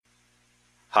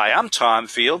Hi, I'm Tom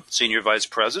Field, Senior Vice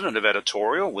President of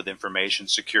Editorial with Information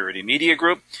Security Media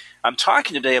Group. I'm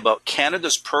talking today about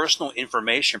Canada's Personal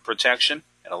Information Protection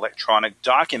and Electronic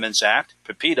Documents Act,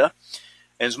 PIPEDA,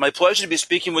 and it's my pleasure to be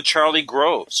speaking with Charlie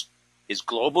Groves, his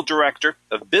Global Director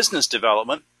of Business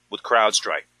Development with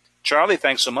CrowdStrike. Charlie,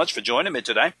 thanks so much for joining me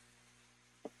today.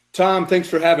 Tom, thanks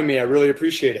for having me. I really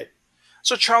appreciate it.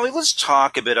 So, Charlie, let's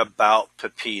talk a bit about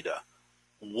PIPEDA.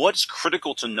 What's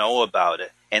critical to know about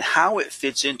it and how it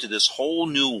fits into this whole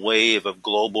new wave of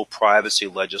global privacy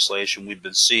legislation we've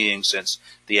been seeing since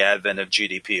the advent of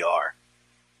GDPR?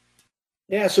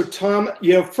 Yeah, so Tom,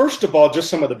 first of all, just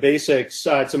some of the basics.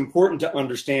 It's important to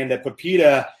understand that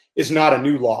PIPEDA is not a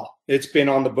new law. It's been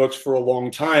on the books for a long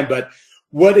time, but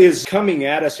what is coming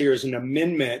at us here is an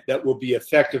amendment that will be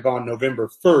effective on November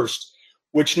 1st,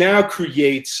 which now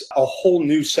creates a whole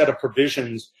new set of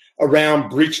provisions around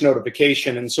breach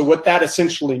notification. And so what that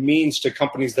essentially means to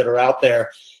companies that are out there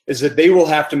is that they will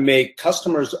have to make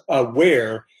customers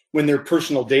aware when their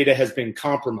personal data has been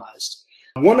compromised.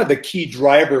 One of the key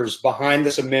drivers behind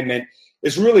this amendment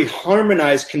is really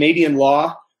harmonize Canadian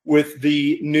law with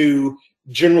the new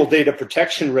General Data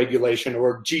Protection Regulation,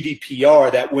 or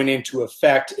GDPR, that went into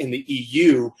effect in the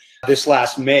EU this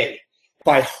last May.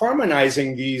 By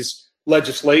harmonizing these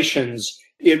legislations,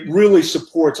 it really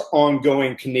supports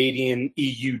ongoing Canadian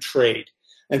EU trade.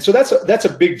 And so that's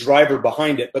a big driver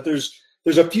behind it. But there's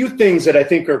a few things that I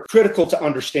think are critical to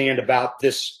understand about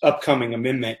this upcoming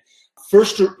amendment.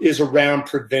 First is around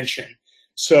prevention.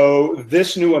 So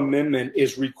this new amendment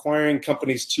is requiring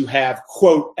companies to have,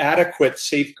 quote, adequate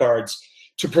safeguards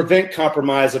to prevent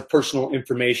compromise of personal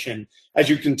information. As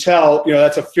you can tell,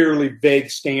 that's a fairly vague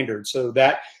standard. So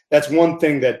that's one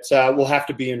thing that will have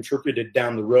to be interpreted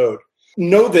down the road.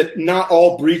 Know that not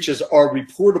all breaches are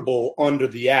reportable under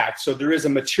the Act. So there is a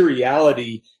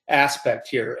materiality aspect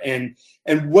here. And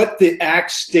what the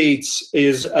Act states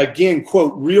is, again,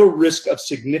 quote, real risk of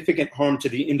significant harm to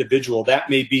the individual. That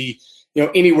may be,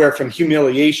 anywhere from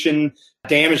humiliation,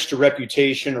 damage to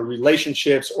reputation or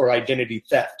relationships, or identity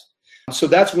theft. So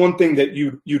that's one thing that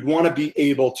you'd want to be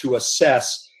able to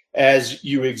assess as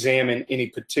you examine any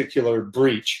particular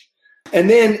breach. And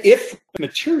then if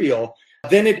material,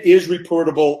 then it is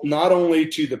reportable not only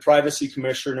to the Privacy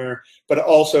Commissioner, but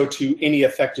also to any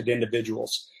affected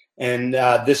individuals. And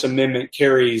this amendment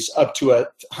carries up to a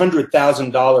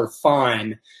 $100,000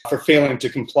 fine for failing to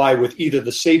comply with either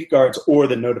the safeguards or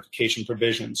the notification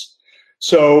provisions.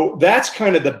 So that's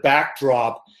kind of the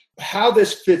backdrop. How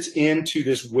this fits into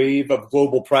this wave of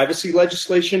global privacy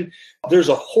legislation, there's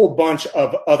a whole bunch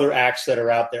of other acts that are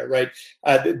out there, right?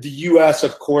 The U.S.,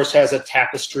 of course, has a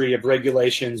tapestry of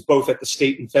regulations, both at the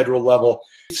state and federal level.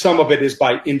 Some of it is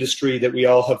by industry that we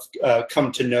all have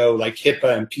come to know, like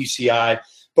HIPAA and PCI.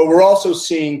 But we're also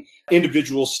seeing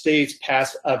individual states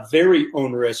pass very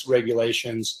onerous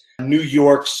regulations. New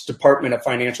York's Department of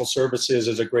Financial Services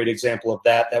is a great example of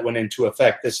that went into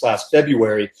effect this last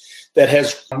February, that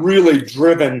has really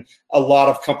driven a lot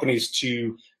of companies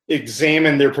to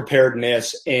examine their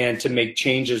preparedness and to make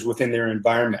changes within their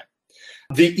environment.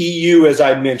 The EU, as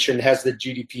I mentioned, has the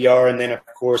GDPR, and then, of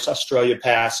course, Australia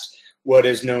passed what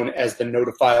is known as the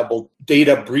Notifiable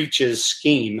Data Breaches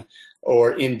Scheme,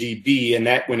 or NDB, and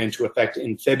that went into effect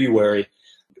in February.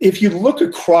 If you look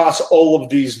across all of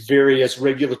these various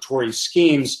regulatory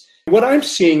schemes, what I'm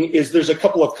seeing is there's a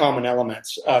couple of common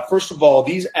elements. First of all,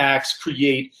 these acts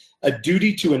create a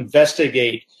duty to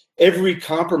investigate every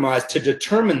compromise to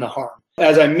determine the harm.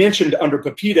 As I mentioned, under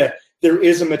PIPEDA, there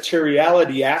is a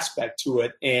materiality aspect to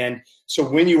it. And so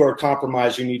when you are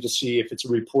compromised, you need to see if it's a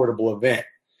reportable event.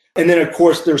 And then, of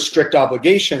course, there's strict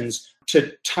obligations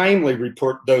to timely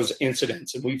report those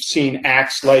incidents. And we've seen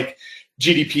acts like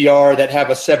GDPR that have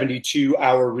a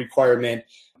 72-hour requirement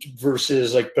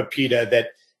versus like PIPEDA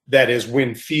that is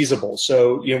when feasible.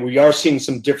 So, we are seeing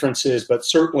some differences, but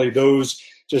certainly those,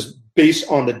 just based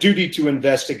on the duty to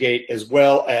investigate as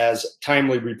well as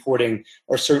timely reporting,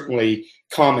 are certainly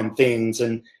common things.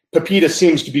 And PIPEDA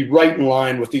seems to be right in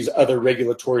line with these other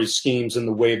regulatory schemes in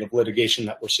the wave of litigation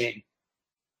that we're seeing.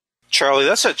 Charlie,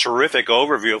 that's a terrific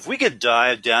overview. If we could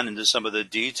dive down into some of the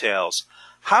details,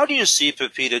 how do you see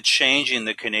PIPEDA changing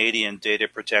the Canadian data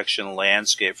protection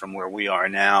landscape from where we are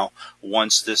now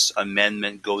once this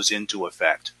amendment goes into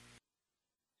effect?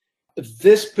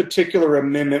 This particular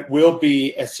amendment will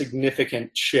be a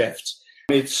significant shift.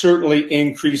 It certainly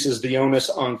increases the onus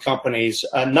on companies,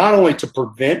 not only to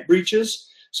prevent breaches,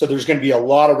 so there's going to be a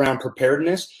lot around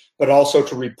preparedness, but also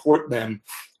to report them.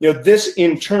 This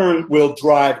in turn will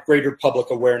drive greater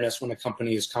public awareness when a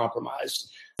company is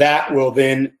compromised. that will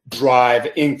then drive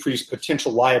increased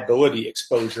potential liability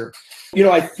exposure.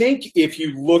 I think if you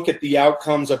look at the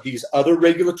outcomes of these other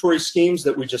regulatory schemes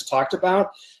that we just talked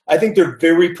about, I think they're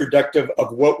very productive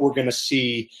of what we're going to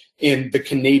see in the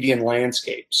Canadian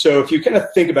landscape. So if you kind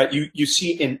of think about you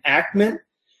see enactment,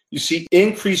 you see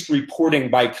increased reporting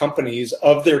by companies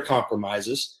of their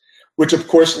compromises, which of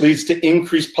course leads to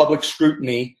increased public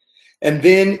scrutiny. And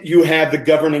then you have the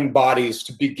governing bodies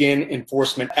to begin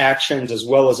enforcement actions as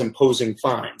well as imposing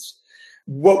fines.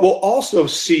 What we'll also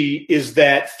see is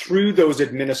that through those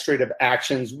administrative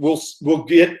actions, we'll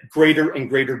get greater and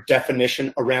greater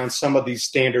definition around some of these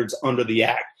standards under the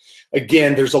Act.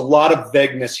 Again, there's a lot of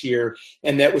vagueness here,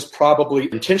 and that was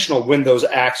probably intentional when those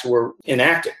acts were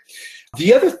enacted.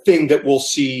 The other thing that we'll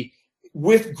see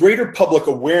with greater public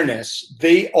awareness,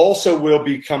 they also will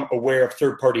become aware of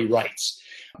third-party rights.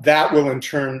 That will in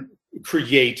turn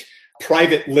create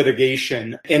private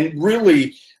litigation. And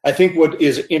really, I think what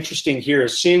is interesting here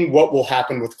is seeing what will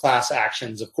happen with class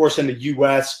actions. Of course, in the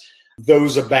US,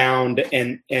 those abound,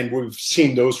 and we've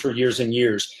seen those for years and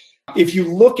years. If you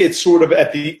look at sort of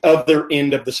at the other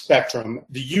end of the spectrum,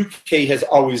 the UK has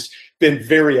always been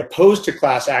very opposed to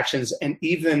class actions, and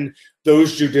even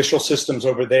those judicial systems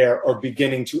over there are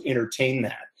beginning to entertain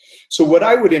that. So what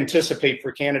I would anticipate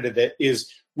for Canada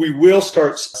is we will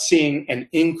start seeing an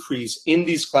increase in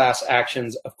these class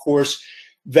actions. Of course,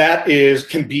 that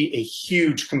can be a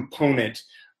huge component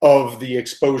of the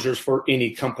exposures for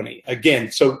any company.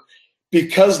 Again, so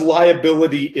because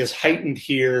liability is heightened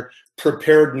here,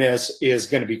 preparedness is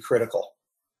going to be critical.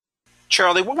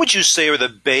 Charlie, what would you say are the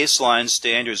baseline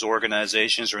standards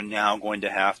organizations are now going to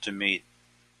have to meet?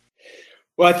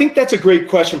 Well, I think that's a great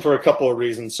question for a couple of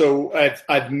reasons. So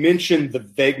I've mentioned the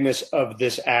vagueness of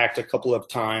this act a couple of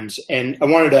times, and I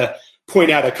wanted to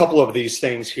point out a couple of these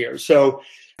things here. So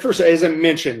first, as I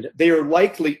mentioned, they are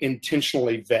likely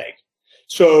intentionally vague.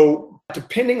 So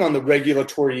depending on the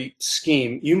regulatory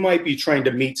scheme, you might be trying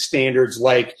to meet standards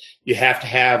like you have to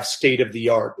have state of the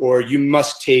art, or you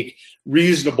must take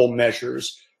reasonable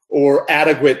measures or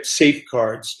adequate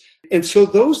safeguards. And so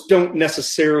those don't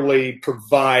necessarily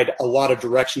provide a lot of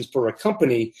directions for a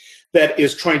company that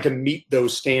is trying to meet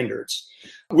those standards.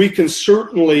 We can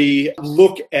certainly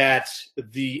look at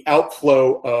the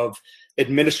outflow of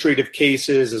administrative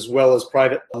cases as well as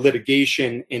private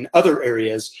litigation in other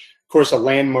areas. Of course, a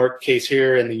landmark case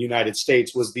here in the United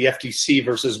States was the FTC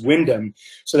versus Wyndham.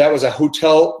 So that was a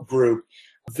hotel group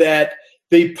that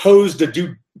they posed a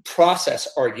due process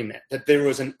argument that there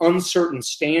was an uncertain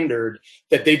standard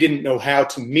that they didn't know how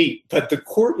to meet. But the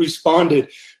court responded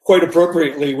quite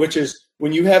appropriately, which is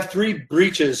when you have 3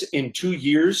 breaches in 2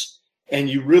 years and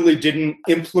you really didn't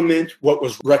implement what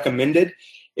was recommended,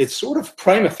 it's sort of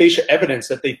prima facie evidence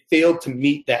that they failed to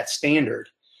meet that standard.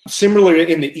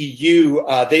 Similarly, in the EU,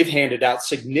 they've handed out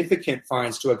significant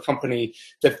fines to a company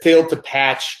that failed to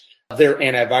patch their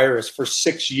antivirus for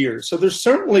 6 years. So there's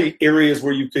certainly areas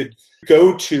where you could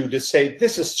go to say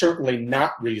this is certainly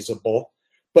not reasonable,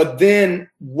 but then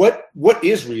what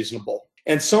is reasonable?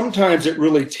 And sometimes it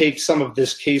really takes some of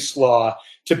this case law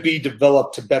to be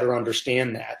developed to better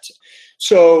understand that.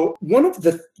 So one of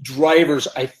the drivers,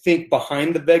 I think,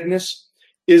 behind the vagueness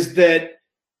is that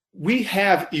we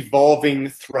have evolving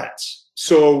threats.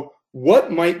 So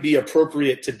what might be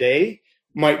appropriate today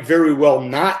might very well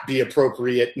not be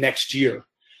appropriate next year.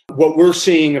 What we're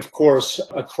seeing, of course,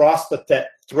 across the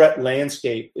threat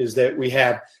landscape is that we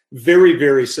have very,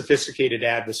 very sophisticated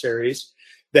adversaries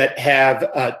that have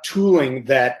tooling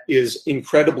that is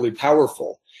incredibly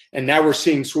powerful. And now we're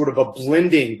seeing sort of a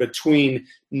blending between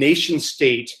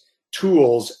nation-state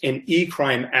tools and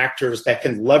e-crime actors that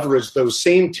can leverage those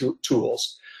same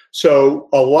tools. So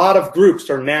a lot of groups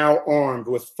are now armed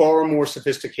with far more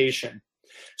sophistication.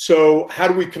 So how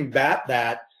do we combat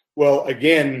that? Well,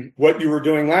 again, what you were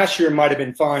doing last year might have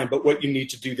been fine, but what you need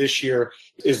to do this year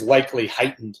is likely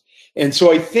heightened. And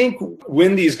so I think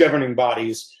when these governing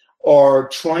bodies are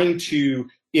trying to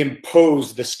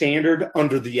impose the standard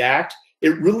under the Act,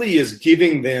 it really is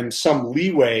giving them some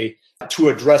leeway to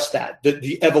address that,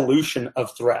 the evolution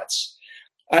of threats.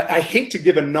 I hate to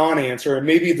give a non-answer, and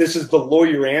maybe this is the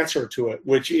lawyer answer to it,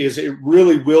 which is it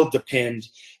really will depend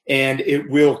and it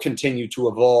will continue to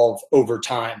evolve over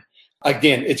time.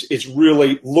 Again, it's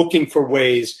really looking for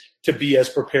ways to be as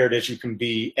prepared as you can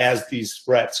be as these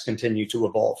threats continue to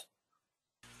evolve.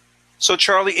 So,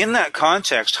 Charlie, in that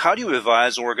context, how do you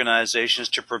advise organizations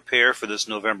to prepare for this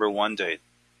November 1 date?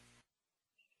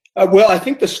 Well, I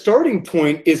think the starting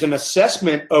point is an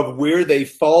assessment of where they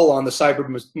fall on the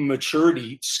cyber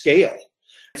maturity scale.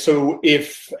 So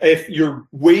if you're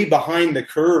way behind the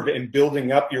curve in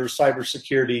building up your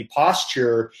cybersecurity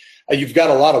posture, you've got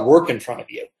a lot of work in front of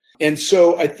you. And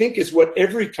so I think is what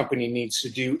every company needs to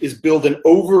do is build an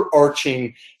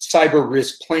overarching cyber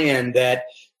risk plan that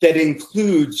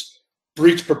includes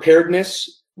breach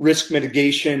preparedness, risk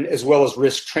mitigation, as well as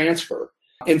risk transfer.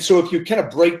 And so if you kind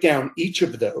of break down each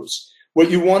of those, what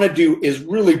you want to do is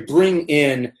really bring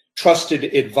in trusted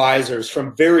advisors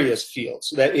from various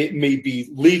fields. That it may be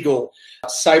legal,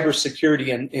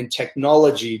 cybersecurity, and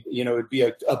technology. It'd be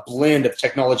a blend of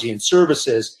technology and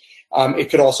services. It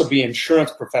could also be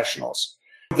insurance professionals.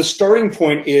 The starting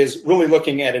point is really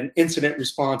looking at an incident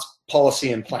response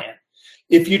policy and plan.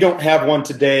 If you don't have one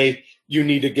today, you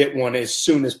need to get one as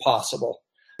soon as possible.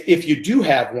 If you do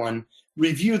have one,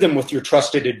 review them with your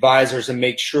trusted advisors and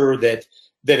make sure that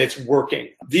it's working.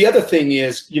 The other thing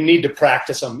is you need to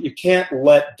practice them. You can't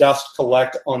let dust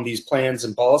collect on these plans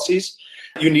and policies.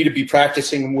 You need to be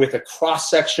practicing with a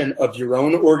cross-section of your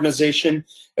own organization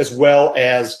as well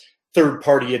as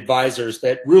third-party advisors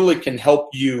that really can help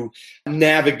you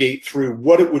navigate through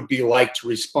what it would be like to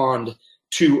respond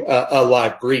to a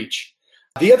live breach.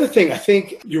 The other thing, I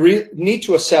think you need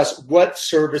to assess what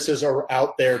services are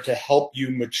out there to help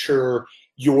you mature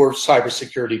your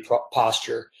cybersecurity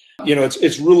posture.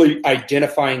 It's really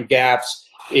identifying gaps.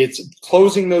 It's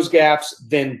closing those gaps,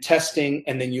 then testing,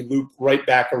 and then you loop right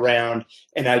back around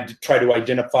and I try to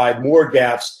identify more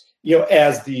gaps,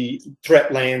 as the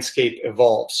threat landscape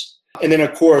evolves. And then,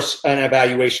 of course, an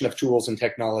evaluation of tools and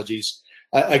technologies.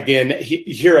 Again,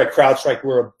 here at CrowdStrike,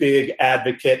 we're a big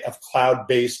advocate of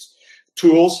cloud-based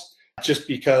tools just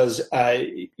because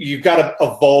you've got to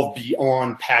evolve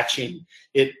beyond patching.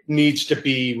 It needs to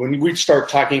be, when we start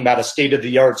talking about a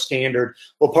state-of-the-art standard,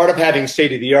 well, part of having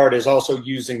state-of-the-art is also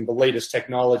using the latest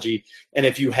technology. And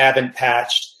if you haven't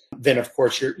patched, then, of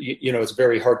course, it's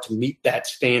very hard to meet that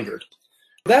standard.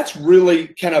 That's really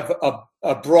kind of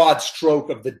a broad stroke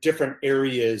of the different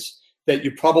areas that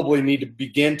you probably need to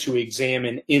begin to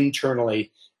examine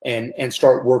internally and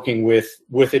start working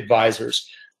with advisors.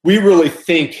 We really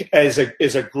think as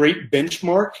a great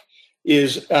benchmark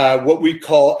is what we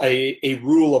call a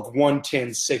rule of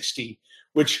 1-10-60,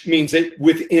 which means that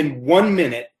within 1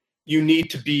 minute, you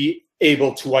need to be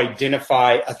able to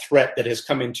identify a threat that has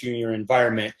come into your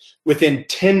environment. Within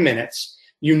 10 minutes,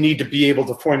 you need to be able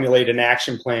to formulate an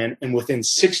action plan. And within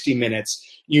 60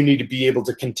 minutes, you need to be able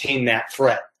to contain that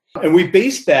threat. And we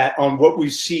base that on what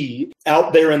we see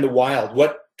out there in the wild,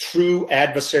 what true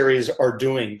adversaries are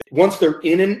doing. Once they're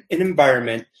in an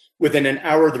environment, within an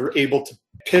hour, they're able to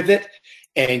pivot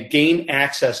and gain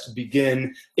access to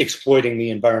begin exploiting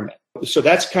the environment. So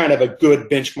that's kind of a good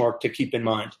benchmark to keep in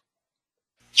mind.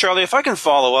 Charlie, if I can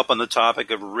follow up on the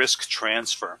topic of risk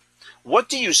transfer, what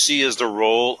do you see as the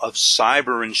role of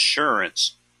cyber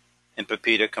insurance in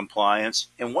PIPEDA compliance,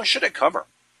 and what should it cover?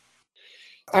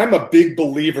 I'm a big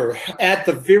believer. At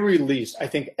the very least, I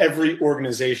think every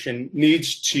organization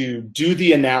needs to do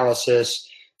the analysis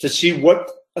to see what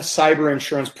cyber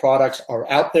insurance products are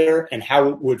out there and how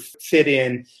it would fit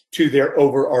in to their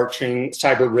overarching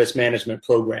cyber risk management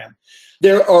program.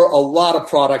 There are a lot of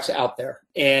products out there,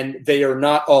 and they are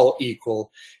not all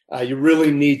equal. You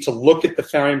really need to look at the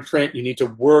fine print. You need to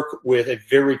work with a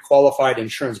very qualified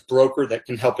insurance broker that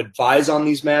can help advise on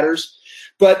these matters.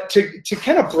 But to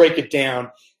kind of break it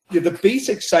down, the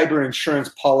basic cyber insurance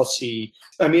policy,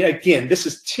 again, this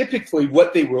is typically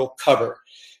what they will cover.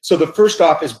 So the first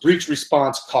off is breach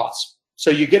response costs. So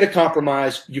you get a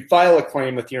compromise, you file a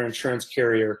claim with your insurance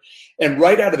carrier, and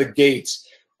right out of the gates,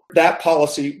 that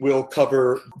policy will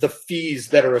cover the fees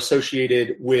that are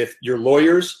associated with your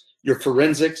lawyers, your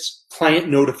forensics, client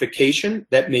notification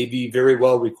that may be very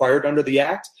well required under the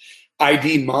Act,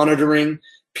 ID monitoring,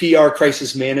 PR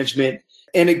crisis management.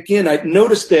 And again, I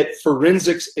noticed that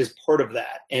forensics is part of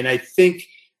that. And I think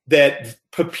that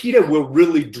PIPEDA will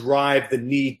really drive the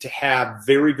need to have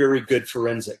very, very good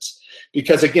forensics.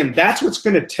 Because again, that's what's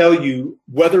going to tell you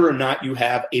whether or not you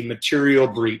have a material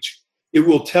breach. It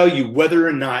will tell you whether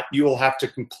or not you will have to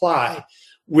comply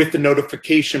with the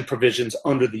notification provisions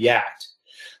under the Act.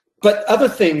 But other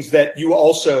things that you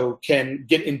also can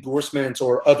get endorsements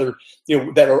or other,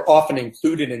 that are often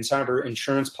included in cyber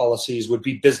insurance policies would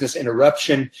be business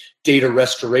interruption, data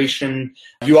restoration.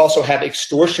 You also have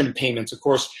extortion payments. Of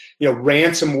course,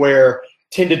 ransomware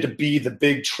tended to be the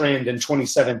big trend in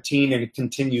 2017 and it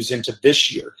continues into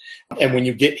this year. And when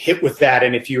you get hit with that,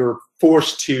 and if you're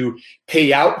forced to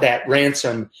pay out that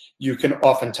ransom, you can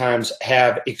oftentimes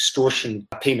have extortion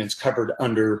payments covered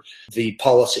under the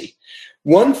policy.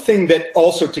 One thing that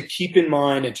also to keep in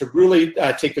mind and to really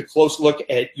take a close look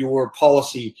at your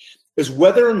policy is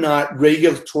whether or not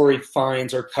regulatory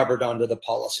fines are covered under the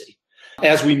policy.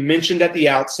 As we mentioned at the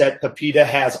outset, PIPEDA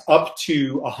has up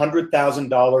to a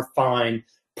 $100,000 fine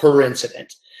per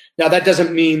incident. Now, that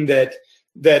doesn't mean that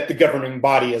the governing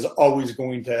body is always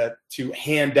going to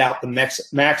hand out the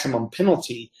maximum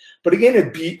penalty. But again,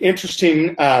 it'd be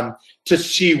interesting to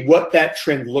see what that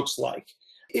trend looks like.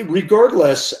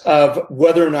 Regardless of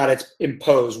whether or not it's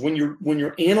imposed, when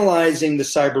you're analyzing the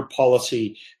cyber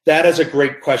policy, that is a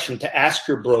great question to ask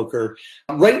your broker.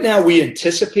 Right now, we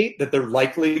anticipate that they're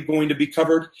likely going to be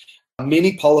covered.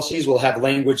 Many policies will have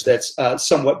language that's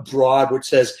somewhat broad, which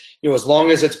says, as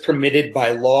long as it's permitted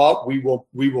by law, we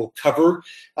will cover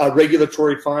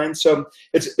regulatory fines. So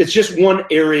it's just one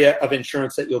area of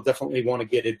insurance that you'll definitely want to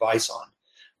get advice on.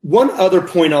 One other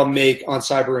point I'll make on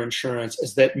cyber insurance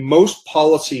is that most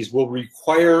policies will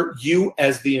require you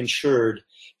as the insured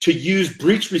to use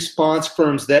breach response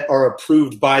firms that are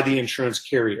approved by the insurance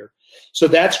carrier. So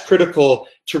that's critical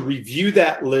to review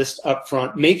that list up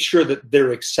front, make sure that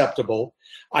they're acceptable.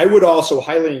 I would also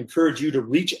highly encourage you to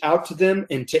reach out to them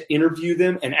and to interview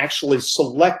them and actually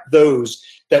select those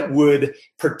that would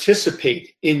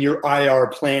participate in your IR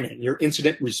planning, your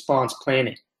incident response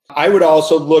planning. I would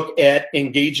also look at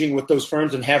engaging with those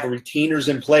firms and have retainers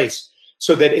in place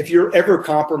so that if you're ever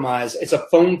compromised, it's a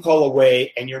phone call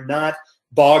away and you're not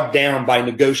bogged down by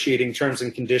negotiating terms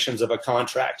and conditions of a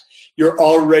contract. You're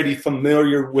already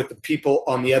familiar with the people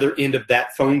on the other end of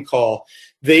that phone call.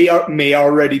 They may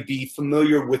already be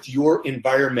familiar with your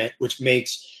environment, which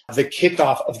makes the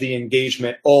kickoff of the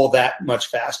engagement all that much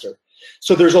faster.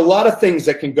 So there's a lot of things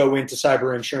that can go into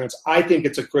cyber insurance. I think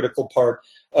it's a critical part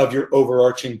of your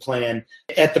overarching plan.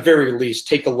 At the very least,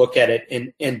 take a look at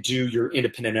it and do your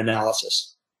independent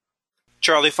analysis.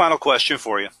 Charlie, final question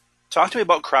for you. Talk to me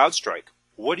about CrowdStrike.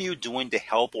 What are you doing to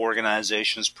help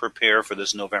organizations prepare for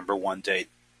this November 1 date?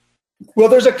 Well,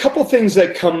 there's a couple things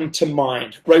that come to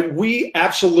mind, right? We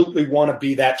absolutely want to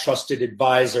be that trusted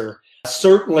advisor,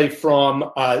 certainly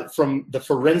from the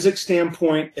forensic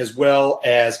standpoint as well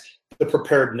as the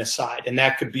preparedness side. And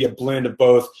that could be a blend of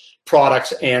both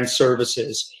products and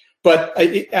services. But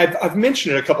I've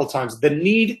mentioned it a couple of times, the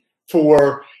need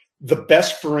for the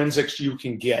best forensics you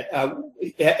can get.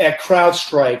 At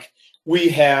CrowdStrike, we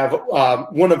have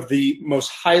one of the most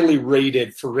highly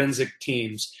rated forensic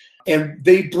teams, and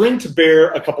they bring to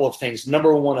bear a couple of things.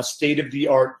 Number one, a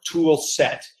state-of-the-art tool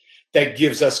set that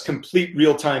gives us complete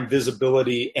real-time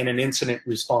visibility and an incident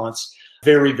response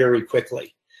very, very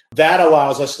quickly. That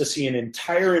allows us to see an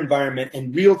entire environment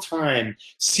in real time,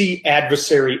 see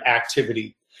adversary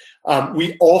activity.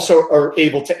 We also are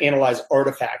able to analyze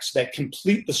artifacts that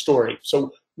complete the story.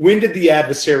 So when did the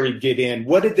adversary get in?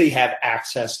 What did they have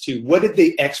access to? What did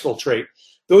they exfiltrate?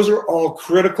 Those are all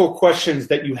critical questions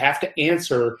that you have to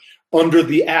answer under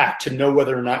the act to know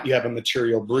whether or not you have a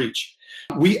material breach.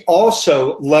 We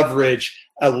also leverage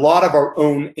a lot of our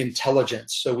own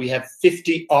intelligence. So we have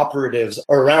 50 operatives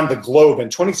around the globe in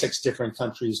 26 different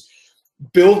countries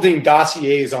building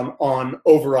dossiers on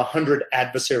over 100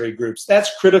 adversary groups. That's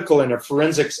critical in a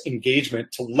forensics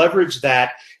engagement to leverage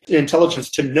that intelligence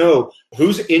to know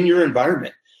who's in your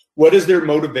environment. What is their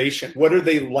motivation? What are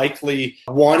they likely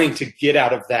wanting to get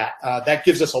out of that? That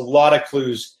gives us a lot of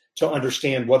clues to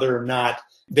understand whether or not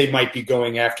they might be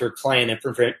going after client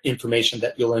information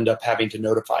that you'll end up having to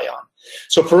notify on.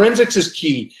 So forensics is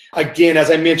key. Again,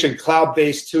 as I mentioned,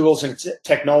 cloud-based tools and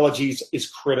technologies is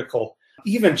critical.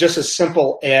 Even just as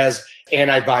simple as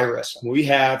antivirus. We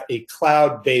have a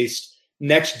cloud-based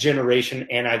next generation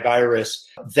antivirus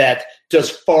that does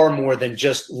far more than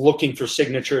just looking for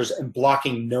signatures and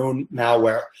blocking known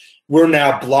malware. We're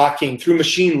now blocking, through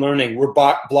machine learning, we're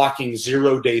blocking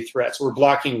zero-day threats. We're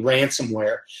blocking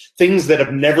ransomware, things that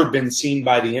have never been seen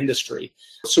by the industry.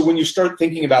 So when you start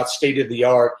thinking about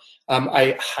state-of-the-art,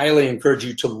 I highly encourage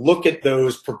you to look at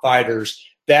those providers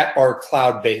that are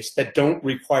cloud-based, that don't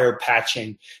require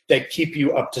patching, that keep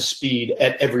you up to speed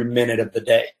at every minute of the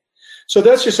day. So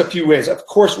that's just a few ways. Of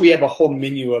course, we have a whole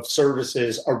menu of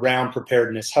services around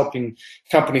preparedness, helping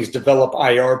companies develop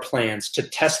IR plans, to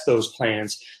test those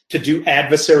plans, to do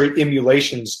adversary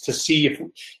emulations, to see if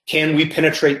can we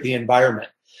penetrate the environment.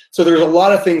 So there's a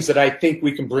lot of things that I think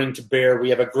we can bring to bear. We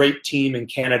have a great team in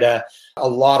Canada, a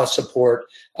lot of support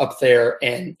up there,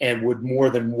 and would more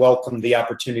than welcome the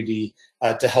opportunity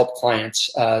to help clients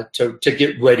to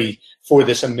get ready for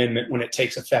this amendment when it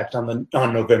takes effect on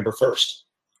November 1st.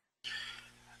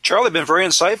 Charlie, been very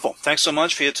insightful. Thanks so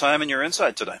much for your time and your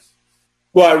insight today.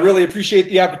 Well, I really appreciate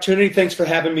the opportunity. Thanks for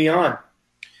having me on.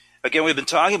 Again, we've been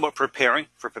talking about preparing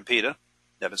for PIPEDA.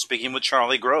 I've been speaking with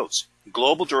Charlie Groves,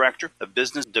 Global Director of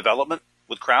Business Development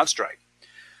with CrowdStrike.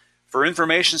 For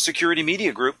Information Security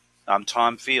Media Group, I'm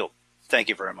Tom Field. Thank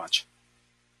you very much.